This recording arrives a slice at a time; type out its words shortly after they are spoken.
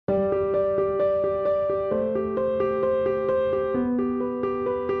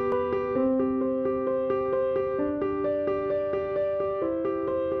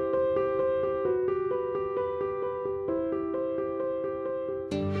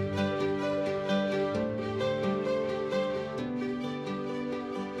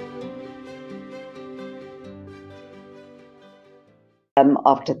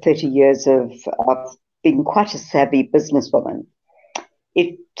after 30 years of being quite a savvy businesswoman.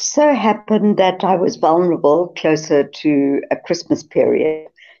 It so happened that I was vulnerable closer to a Christmas period.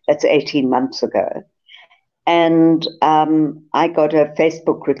 That's 18 months ago. And I got a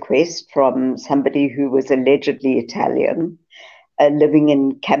Facebook request from somebody who was allegedly Italian, living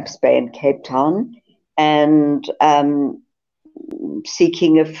in Camps Bay in Cape Town, and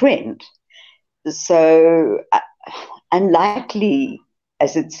seeking a friend. So, unlikely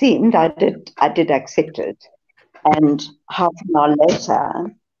as it seemed, I did accept it. And half an hour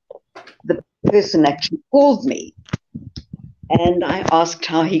later, the person actually called me. And I asked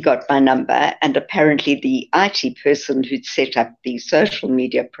how he got my number, and apparently the IT person who'd set up the social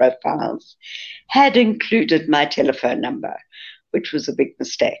media profiles had included my telephone number, which was a big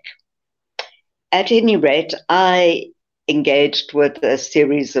mistake. At any rate, I engaged with a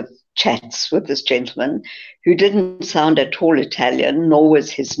series of chats with this gentleman who didn't sound at all Italian, nor was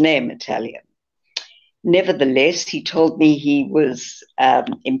his name Italian. Nevertheless, he told me he was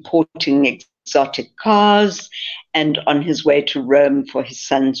importing exotic cars and on his way to Rome for his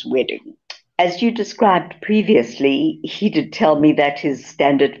son's wedding. As you described previously, he did tell me that his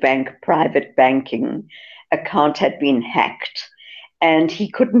Standard Bank private banking account had been hacked and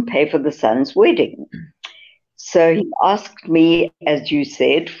he couldn't pay for the son's wedding. So he asked me, as you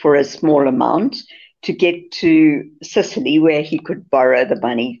said, for a small amount to get to Sicily, where he could borrow the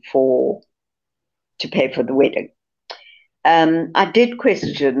money to pay for the wedding. I did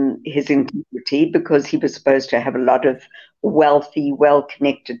question his integrity because he was supposed to have a lot of wealthy,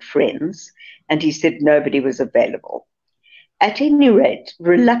 well-connected friends, and he said nobody was available. At any rate,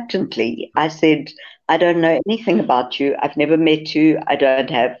 reluctantly, I said, I don't know anything about you. I've never met you. I don't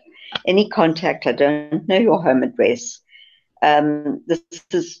have any contact. I don't know your home address. This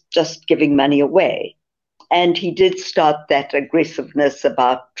is just giving money away. And he did start that aggressiveness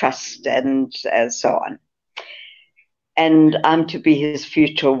about trust and so on. And I'm to be his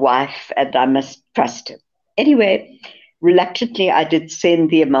future wife, and I must trust him. Anyway, reluctantly, I did send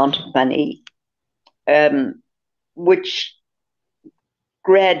the amount of money, which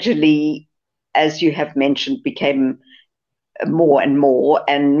gradually, as you have mentioned, became more and more,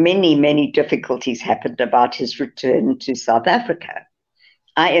 and many, many difficulties happened about his return to South Africa.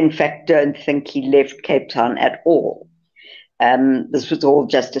 I, in fact, don't think he left Cape Town at all. This was all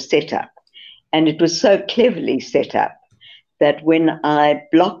just a setup. And it was so cleverly set up that when I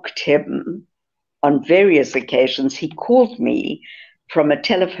blocked him on various occasions, he called me from a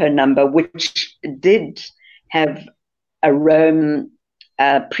telephone number which did have a Rome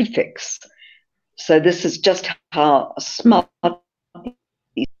prefix. So this is just how smart.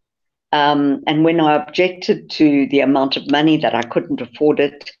 And when I objected to the amount of money that I couldn't afford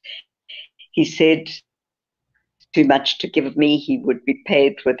it, he said too much to give me. He would be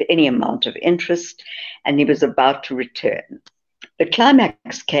paid with any amount of interest, and he was about to return. The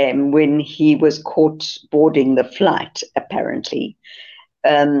climax came when he was caught boarding the flight, apparently,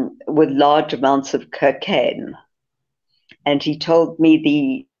 with large amounts of cocaine. And he told me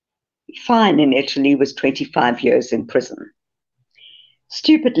the fine in Italy was 25 years in prison.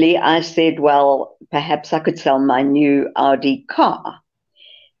 Stupidly, I said, well, perhaps I could sell my new Audi car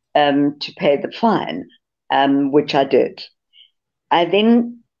to pay the fine, which I did. I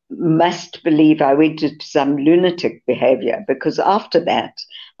then must believe I went into some lunatic behavior, because after that,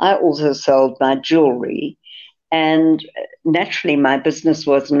 I also sold my jewelry. And naturally, my business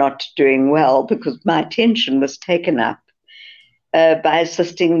was not doing well because my attention was taken up by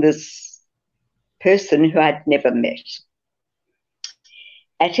assisting this person who I'd never met.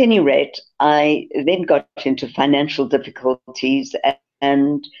 At any rate, I then got into financial difficulties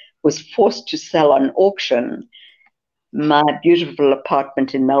and was forced to sell on auction my beautiful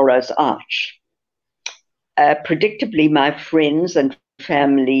apartment in Melrose Arch. Predictably, my friends and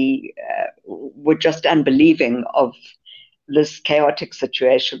family were just unbelieving of this chaotic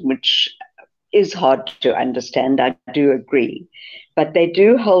situation, which is hard to understand, I do agree. But they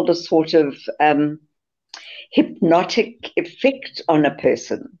do hold a sort of hypnotic effect on a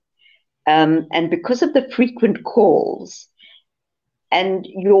person. And because of the frequent calls, and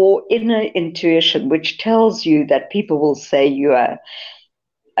your inner intuition, which tells you that people will say you are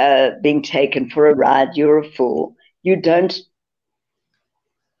being taken for a ride, you're a fool, you don't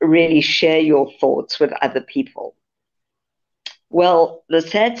really share your thoughts with other people. Well, the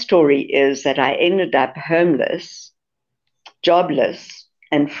sad story is that I ended up homeless, jobless,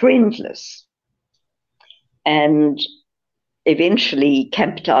 and friendless, and eventually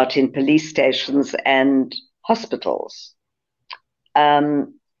camped out in police stations and hospitals.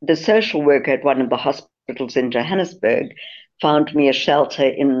 The social worker at one of the hospitals in Johannesburg found me a shelter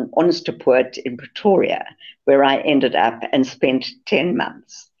in Onderstepoort in Pretoria, where I ended up and spent 10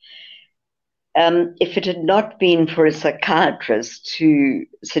 months. If it had not been for a psychiatrist who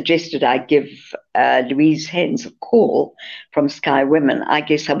suggested I give Louise Haynes a call from Sky Women, I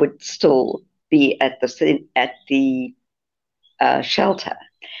guess I would still be at the shelter.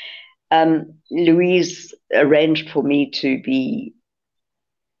 Louise arranged for me to be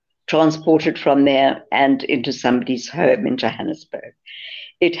transported from there and into somebody's home in Johannesburg.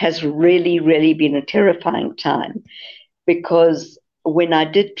 It has really, really been a terrifying time, because when I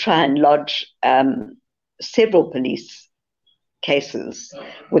did try and lodge several police cases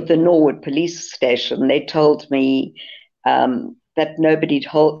with the Norwood police station, they told me that nobody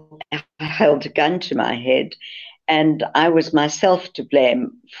held a gun to my head, and I was myself to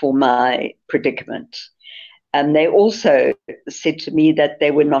blame for my predicament. And they also said to me that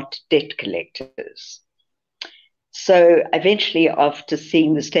they were not debt collectors. So eventually, after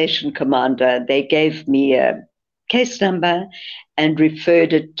seeing the station commander, they gave me a case number and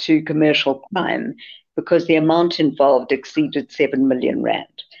referred it to commercial crime, because the amount involved exceeded 7 million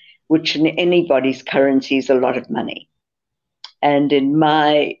rand, which in anybody's currency is a lot of money. And in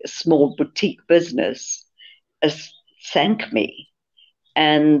my small boutique business, sank me.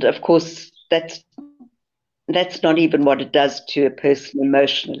 And of course, that's not even what it does to a person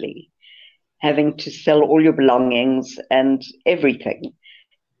emotionally, having to sell all your belongings and everything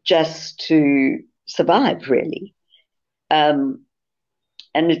just to survive, really. And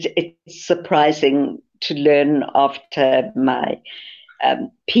it's surprising to learn after my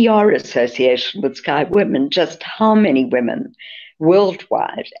PR association with Sky Women just how many women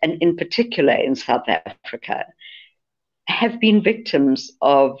worldwide, and in particular in South Africa, have been victims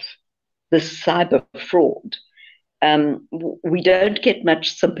of this cyber fraud. We don't get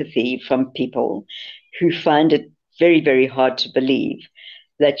much sympathy from people who find it very, very hard to believe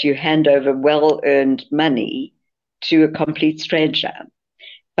that you hand over well-earned money to a complete stranger.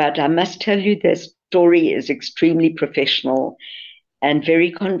 But I must tell you, their story is extremely professional and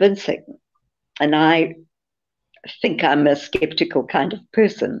very convincing. And I think I'm a skeptical kind of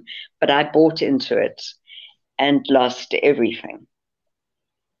person, but I bought into it and lost everything.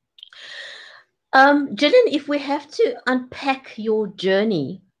 Gillian, if we have to unpack your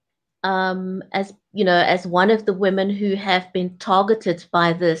journey, as you know, as one of the women who have been targeted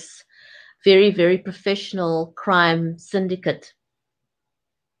by this very, very professional crime syndicate,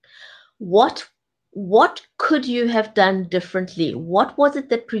 what could you have done differently? What was it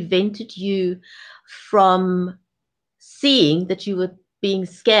that prevented you from seeing that you were being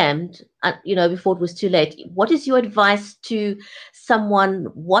scammed, before it was too late? What is your advice to someone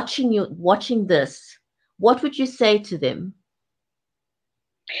watching this? What would you say to them?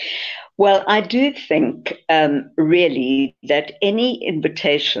 Well, I do think really that any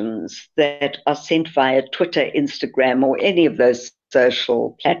invitations that are sent via Twitter, Instagram, or any of those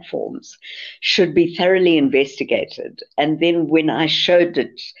social platforms should be thoroughly investigated. And then when I showed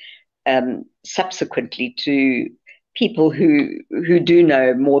it subsequently to people who do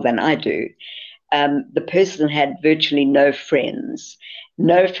know more than I do, the person had virtually no friends,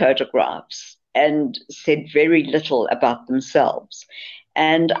 no photographs, and said very little about themselves.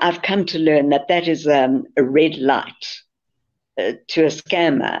 And I've come to learn that that is a red light to a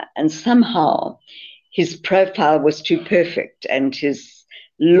scammer. And somehow his profile was too perfect and his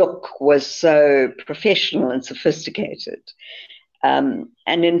look was so professional and sophisticated. And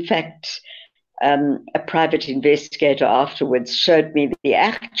in fact, a private investigator afterwards showed me the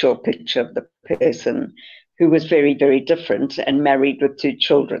actual picture of the person, who was very, very different and married with 2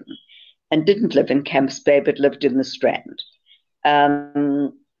 children and didn't live in Camps Bay, but lived in the Strand.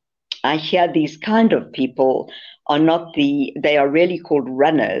 I hear these kind of people are they are really called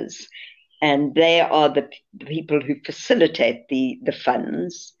runners, and they are the people who facilitate the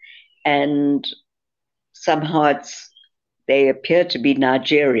funds, and somehow they appear to be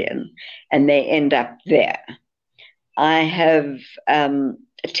Nigerian and they end up there. I have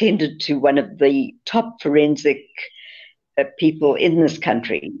attended to one of the top forensic people in this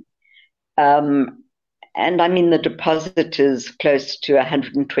country. And I mean, the deposit is close to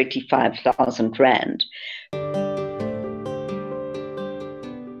 125,000 Rand.